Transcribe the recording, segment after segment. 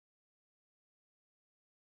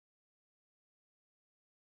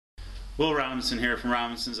Will Robinson here from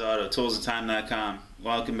Robinson's Auto, toolsandtime.com.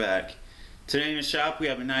 Welcome back. Today in the shop we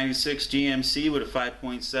have a 96 GMC with a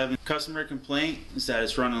 5.7. Customer complaint is that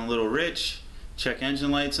it's running a little rich. Check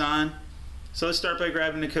engine lights on. So let's start by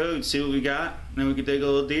grabbing the code, see what we got, and then we can dig a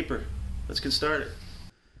little deeper. Let's get started.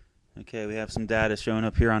 Okay, we have some data showing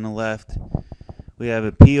up here on the left. We have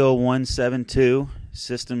a P0172,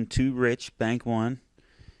 system 2 rich, bank 1.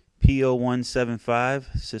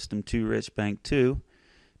 P0175, system 2 rich, bank 2.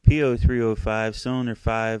 P0305, cylinder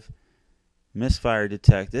 5, misfire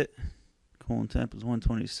detected. Coolant temp is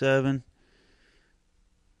 127.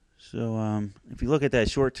 So if you look at that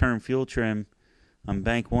short-term fuel trim on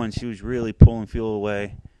bank 1, she was really pulling fuel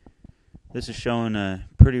away. This is showing a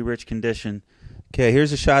pretty rich condition. Okay,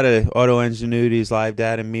 here's a shot of Auto Ingenuity's live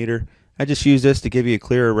data meter. I just use this to give you a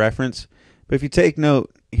clearer reference. But if you take note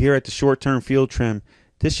here at the short-term fuel trim,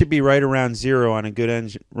 this should be right around 0 on a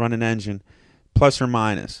good running engine, plus or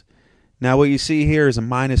minus. Now what you see here is a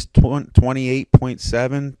minus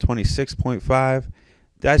 28.7, 26.5.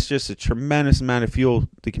 That's just a tremendous amount of fuel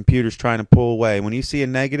the computer's trying to pull away. When you see a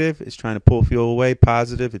negative, it's trying to pull fuel away.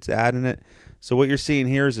 Positive, it's adding it. So what you're seeing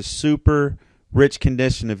here is a super rich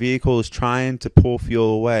condition. The vehicle is trying to pull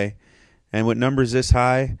fuel away. And with numbers this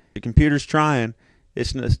high, the computer's trying.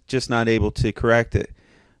 It's just not able to correct it.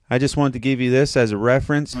 I just wanted to give you this as a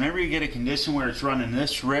reference. Whenever you get a condition where it's running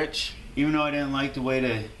this rich, even though I didn't like the way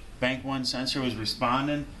the bank 1 sensor was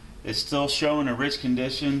responding, it's still showing a rich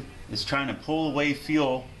condition. It's trying to pull away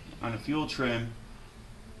fuel on a fuel trim,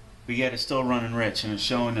 but yet it's still running rich, and it's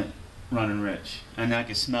showing it running rich. And I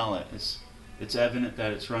can smell it. It's evident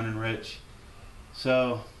that it's running rich.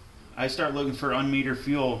 So I start looking for unmetered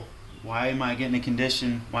fuel. Why am I getting a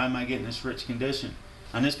condition? Why am I getting this rich condition?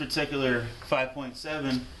 On this particular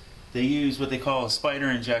 5.7, they use what they call a spider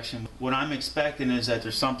injection. What I'm expecting is that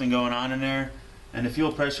there's something going on in there, and the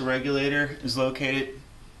fuel pressure regulator is located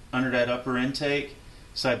under that upper intake.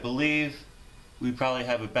 So I believe we probably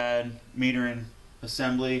have a bad metering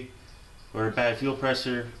assembly or a bad fuel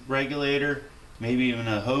pressure regulator, maybe even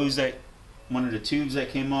a hose, that one of the tubes that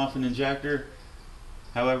came off an injector.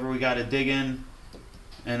 However, we got to dig in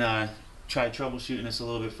and try troubleshooting this a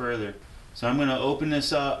little bit further. So I'm going to open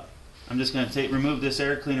this up. I'm just going to remove this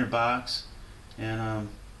air cleaner box and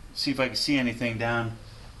see if I can see anything down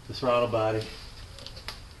the throttle body.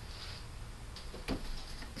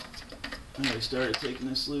 I started taking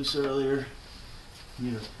this loose earlier.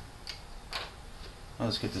 I'll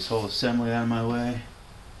just get this whole assembly out of my way.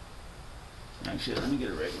 Actually, let me get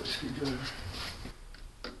a regular screwdriver.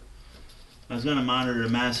 I was going to monitor the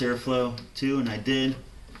mass airflow too, and I did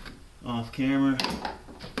off camera.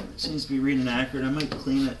 It seems to be reading accurate. I might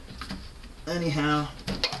clean it anyhow,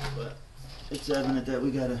 but it's evident that we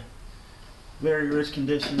got a very rich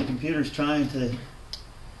condition. The computer's trying to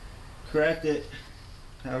correct it.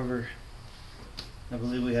 However, I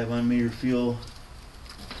believe we have unmetered fuel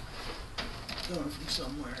going from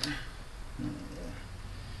somewhere.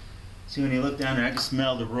 See, when you look down there, I can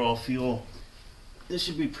smell the raw fuel. This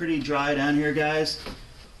should be pretty dry down here, guys.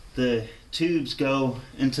 The tubes go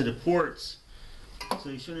into the ports, so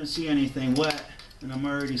you shouldn't see anything wet. And I'm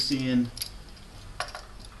already seeing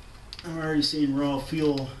raw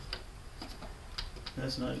fuel.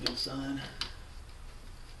 That's not a good sign.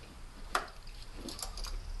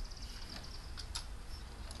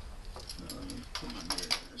 Let me put my mirror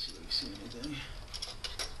there so we can see anything.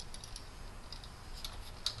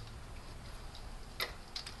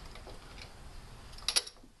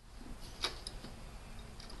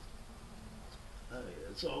 Oh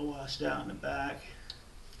yeah, it's all washed out in the back.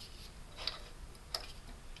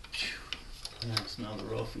 Yeah, I smell the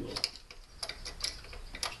raw fuel.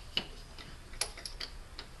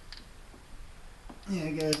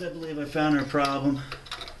 Yeah, guys, I believe I found our problem.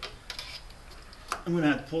 I'm going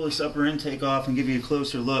to have to pull this upper intake off and give you a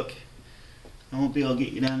closer look. I won't be able to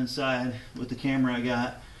get you down inside with the camera I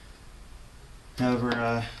got.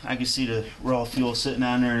 However, I can see the raw fuel sitting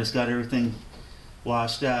down there and it's got everything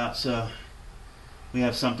washed out. So we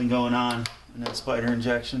have something going on in that spider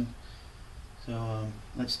injection. So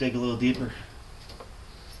let's dig a little deeper.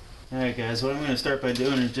 Alright guys, what I'm going to start by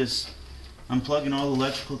doing is just unplugging all the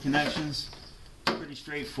electrical connections. Pretty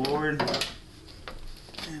straightforward.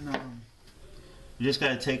 And you just got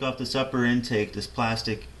to take off this upper intake, this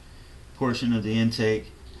plastic portion of the intake.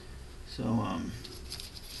 So I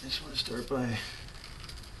just want to start by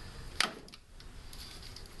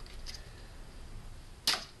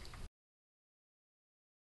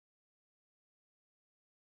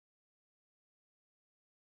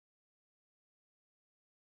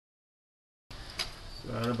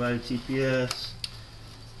throttle body TPS,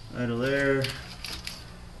 idle air,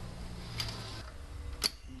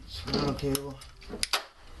 throttle cable.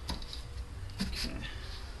 Okay.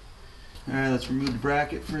 Alright, let's remove the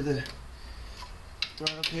bracket for the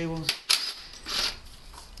throttle cables.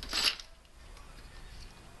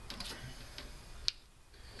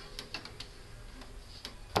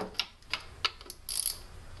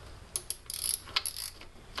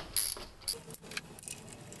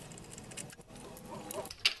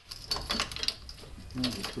 I'll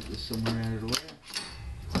just put this somewhere out of the way.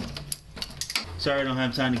 Sorry I don't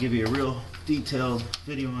have time to give you a real detailed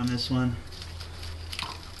video on this one.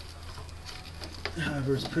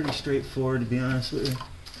 However, it's pretty straightforward, to be honest with you.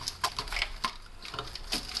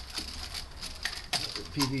 The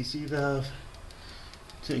PVC valve.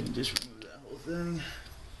 So you can just remove that whole thing.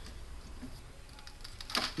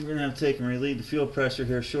 We're going to have to take and relieve the fuel pressure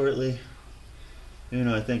here shortly. Even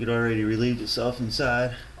though I think it already relieved itself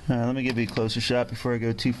inside. Alright, let me give you a closer shot before I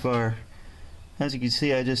go too far. As you can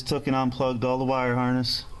see, I just took and unplugged all the wire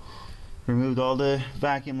harness. Removed all the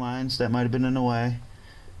vacuum lines that might have been in the way.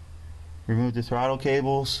 Removed the throttle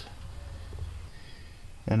cables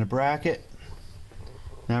and the bracket.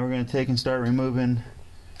 Now we're going to take and start removing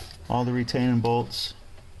all the retaining bolts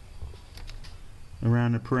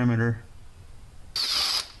around the perimeter.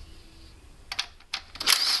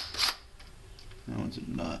 That one's a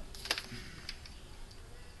nut.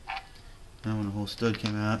 That one, the whole stud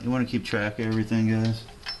came out. You want to keep track of everything, guys.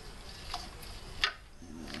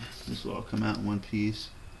 This will all come out in one piece.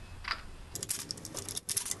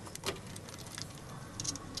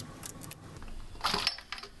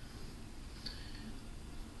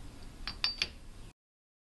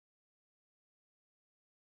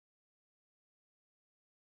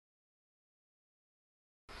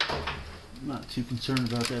 I'm not too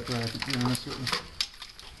concerned about that bracket, to be honest with you.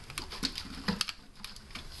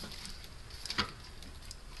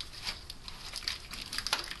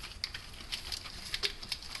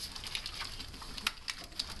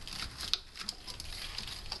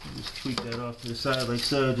 Just tweak that off to the side like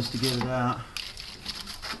so, just to get it out.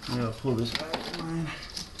 Now I'll pull this back line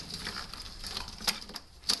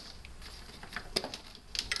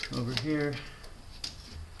over here.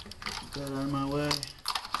 Get that out of my way.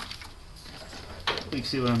 You can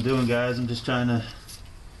see what I'm doing, guys. I'm just trying to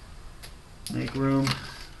make room.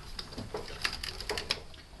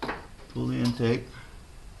 Pull the intake.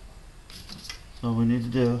 That's all we need to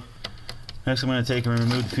do. Next, I'm going to take and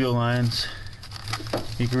remove the fuel lines.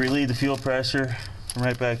 You can relieve the fuel pressure from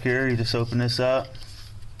right back here. You just open this up.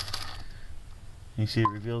 You see it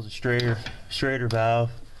reveals a straighter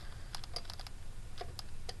valve.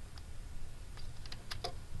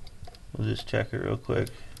 We'll just check it real quick.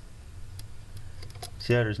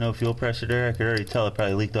 See how there's no fuel pressure there? I could already tell it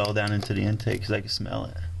probably leaked all down into the intake because I could smell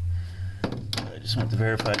it. I just want to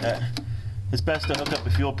verify that. It's best to hook up a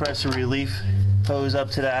fuel pressure relief hose up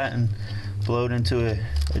to that and blow it into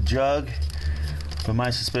a jug. But my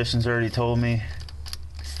suspicions already told me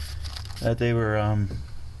that they were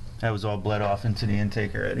that was all bled off into the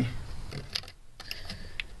intake already.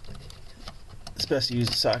 It's best to use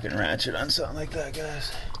a socket and ratchet on something like that,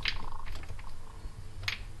 guys.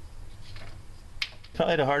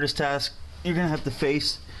 Probably the hardest task you're gonna have to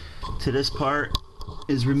face to this part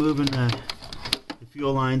is removing the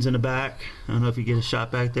fuel lines in the back. I don't know if you get a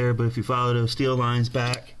shot back there, but if you follow those steel lines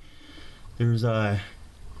back, there's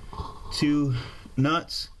two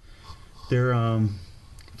nuts. They're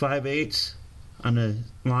 5/8 on the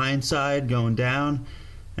line side going down,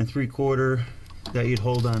 and 3/4 that you'd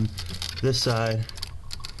hold on this side. I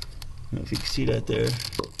don't know if you can see that there.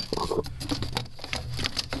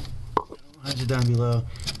 It down below.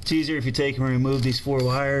 It's easier if you take and remove these 4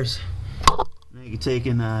 wires. Now you can take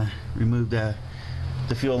and remove the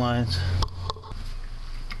fuel lines.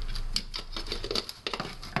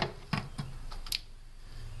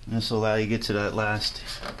 And this will allow you to get to that last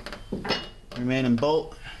remaining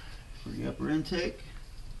bolt for the upper intake.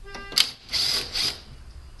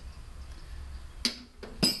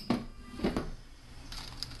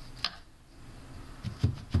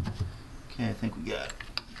 Okay, I think we got it.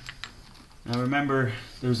 Now remember,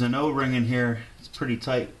 there's an O-ring in here. It's pretty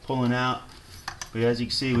tight pulling out. But as you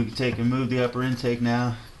can see, we can take and move the upper intake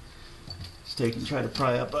now. Just take and try to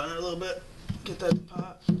pry up on it a little bit. Get that to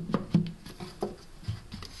pop.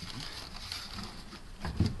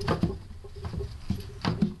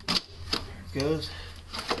 There it goes.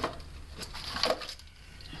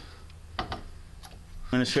 I'm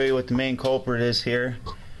going to show you what the main culprit is here.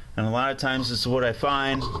 And a lot of times this is what I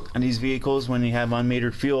find on these vehicles when you have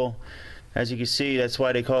unmetered fuel. As you can see, that's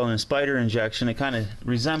why they call it a spider injection. It kind of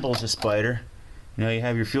resembles a spider. You know, you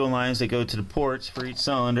have your fuel lines that go to the ports for each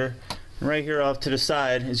cylinder. And right here off to the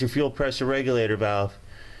side is your fuel pressure regulator valve.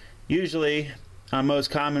 Usually on most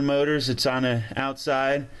common motors it's on the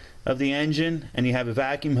outside of the engine, and you have a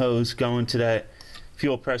vacuum hose going to that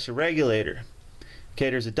fuel pressure regulator.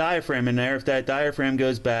 Okay, there's a diaphragm in there. If that diaphragm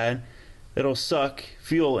goes bad, it'll suck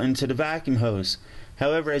fuel into the vacuum hose.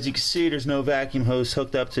 However, as you can see, there's no vacuum hose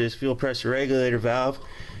hooked up to this fuel pressure regulator valve,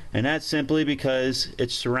 and that's simply because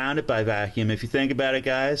it's surrounded by vacuum. If you think about it,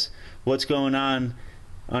 guys, what's going on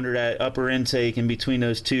under that upper intake in between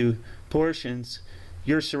those two portions?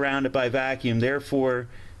 You're surrounded by vacuum. Therefore,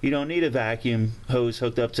 you don't need a vacuum hose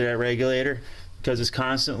hooked up to that regulator, because it's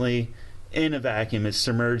constantly in a vacuum. It's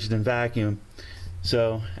submerged in vacuum.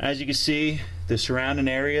 So as you can see, the surrounding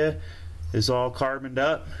area is all carboned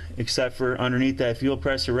up except for underneath that fuel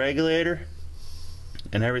pressure regulator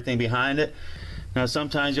and everything behind it. Now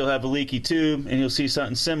sometimes you'll have a leaky tube and you'll see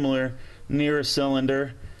something similar near a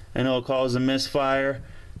cylinder, and it'll cause a misfire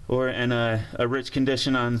or a rich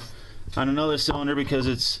condition on another cylinder because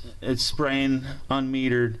it's spraying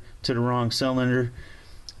unmetered to the wrong cylinder.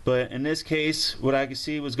 But in this case, what I could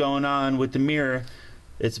see was going on with the mirror,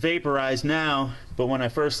 it's vaporized now, but when I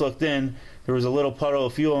first looked in, there was a little puddle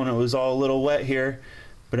of fuel and it was all a little wet here.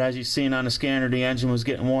 But as you've seen on the scanner, the engine was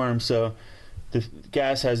getting warm, so the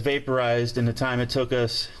gas has vaporized in the time it took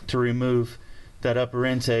us to remove that upper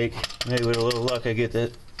intake. Maybe with a little luck I get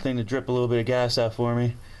that thing to drip a little bit of gas out for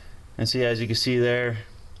me. And see, as you can see there,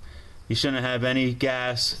 you shouldn't have any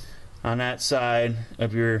gas on that side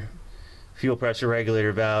of your fuel pressure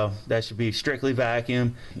regulator valve. That should be strictly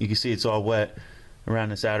vacuum. You can see it's all wet around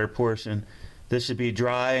this outer portion. This should be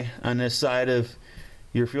dry on this side of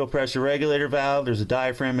your fuel pressure regulator valve. There's a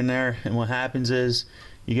diaphragm in there, and what happens is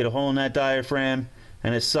you get a hole in that diaphragm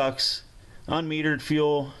and it sucks unmetered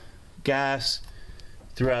fuel gas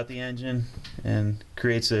throughout the engine and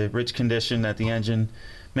creates a rich condition that the engine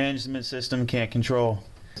management system can't control.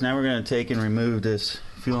 So now we're going to take and remove this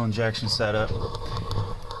fuel injection setup.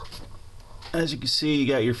 As you can see, you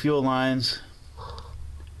got your fuel lines.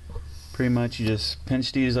 Pretty much you just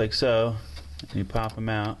pinch these like so and you pop them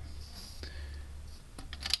out.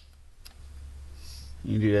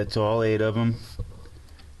 You do that to all 8 of them,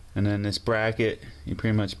 and then this bracket, you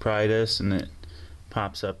pretty much pry this and it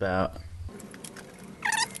pops up out.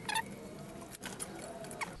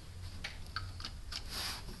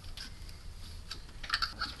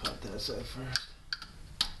 Let's pop that side first.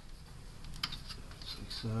 Just like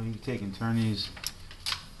so. You can take and turn these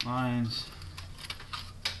lines.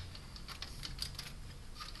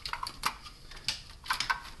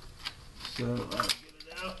 So I'll get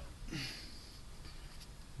it out.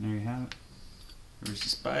 There you have it. There's the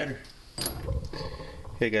spider.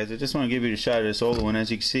 Hey guys, I just want to give you a shot of this old one. As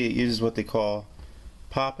you can see, it uses what they call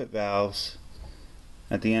poppet valves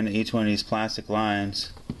at the end of each one of these plastic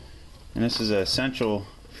lines. And this is a central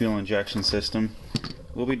fuel injection system.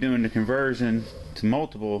 We'll be doing the conversion to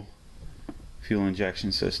multiple fuel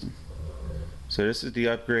injection system. So this is the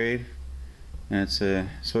upgrade, and it's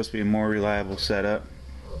supposed to be a more reliable setup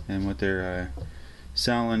than what they're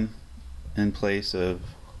selling in place of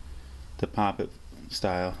the poppet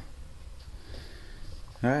style.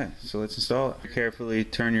 Alright, so let's install it. Carefully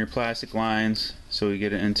turn your plastic lines so we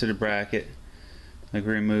get it into the bracket like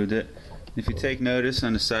we removed it. If you take notice,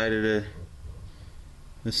 on the side of the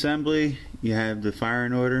assembly you have the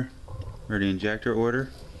firing order or the injector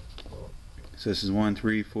order. So this is 1,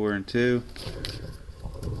 3, 4, and 2.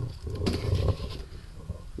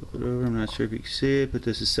 Flip it over. I'm not sure if you can see it, but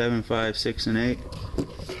this is 7, 5, 6, and 8.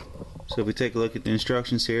 So if we take a look at the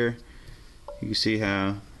instructions here, you can see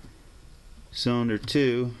how cylinder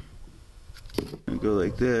 2 will go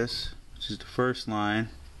like this, which is the first line,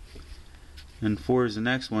 and 4 is the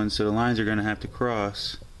next one, so the lines are going to have to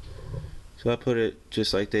cross. So I put it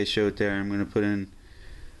just like they showed there. I'm going to put in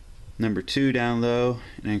number 2 down low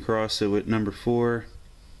and then cross it with number 4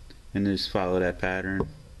 and just follow that pattern.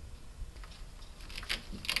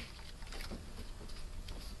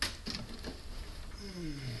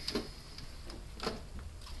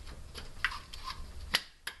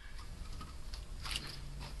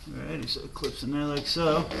 Alrighty, so it clips in there like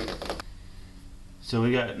so. So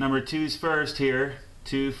we got number 2's first here.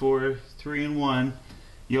 2, 4, 3, and 1.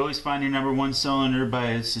 You always find your number 1 cylinder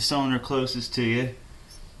by it's the cylinder closest to you.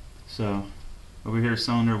 So over here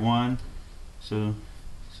cylinder 1, so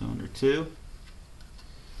cylinder 2.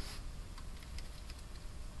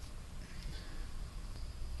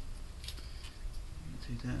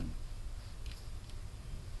 Take that,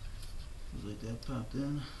 feels like that popped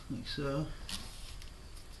in, like so.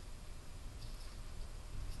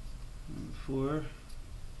 Number 4.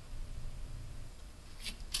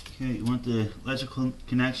 Okay, you want the electrical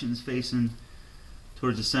connections facing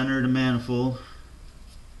towards the center of the manifold.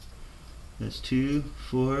 That's 2,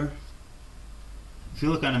 4. If you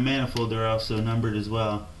look on a manifold, they're also numbered as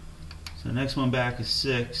well. So the next one back is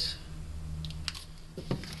 6.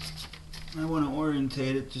 I want to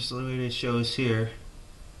orientate it just the way they show us here.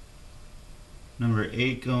 Number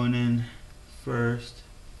 8 going in first.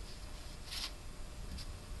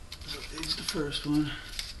 So 8's the first one.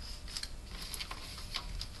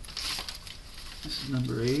 This is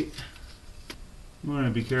number 8. You want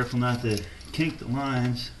to be careful not to kink the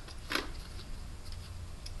lines.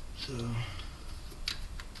 So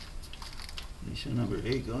they show number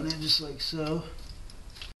 8 going in just like so.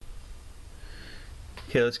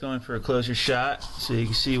 Okay, let's go in for a closer shot so you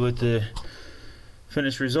can see what the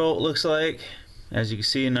finished result looks like. As you can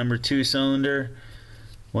see, number 2 cylinder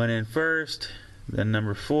went in first, then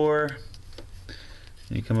number 4.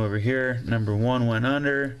 Then you come over here, number 1 went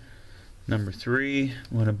under, number 3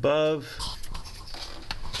 went above.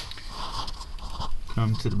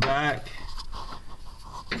 Come to the back.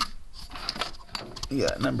 You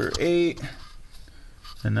got number 8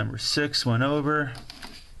 and number 6 went over.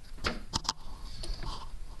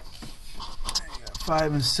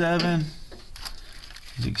 5 and 7.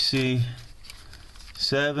 As you can see,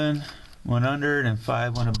 7 went under and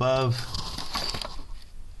 5 went above.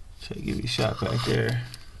 Try to give you a shot back there.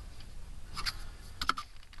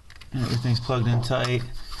 And everything's plugged in tight.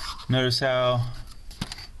 Notice how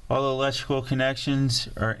all the electrical connections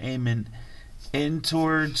are aiming in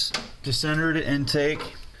towards the center of the intake.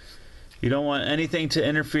 You don't want anything to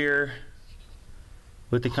interfere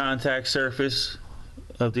with the contact surface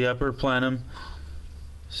of the upper plenum.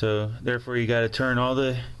 So therefore you got to turn all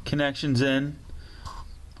the connections in,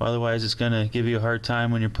 otherwise it's going to give you a hard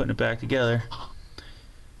time when you're putting it back together.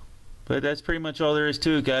 But that's pretty much all there is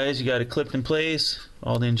to it, guys. You got it clipped in place,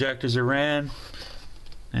 all the injectors are ran,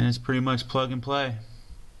 and it's pretty much plug and play.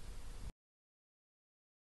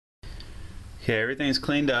 Okay, everything's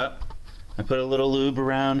cleaned up. I put a little lube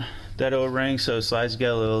around that O-ring so it slides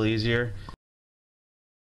together a little easier.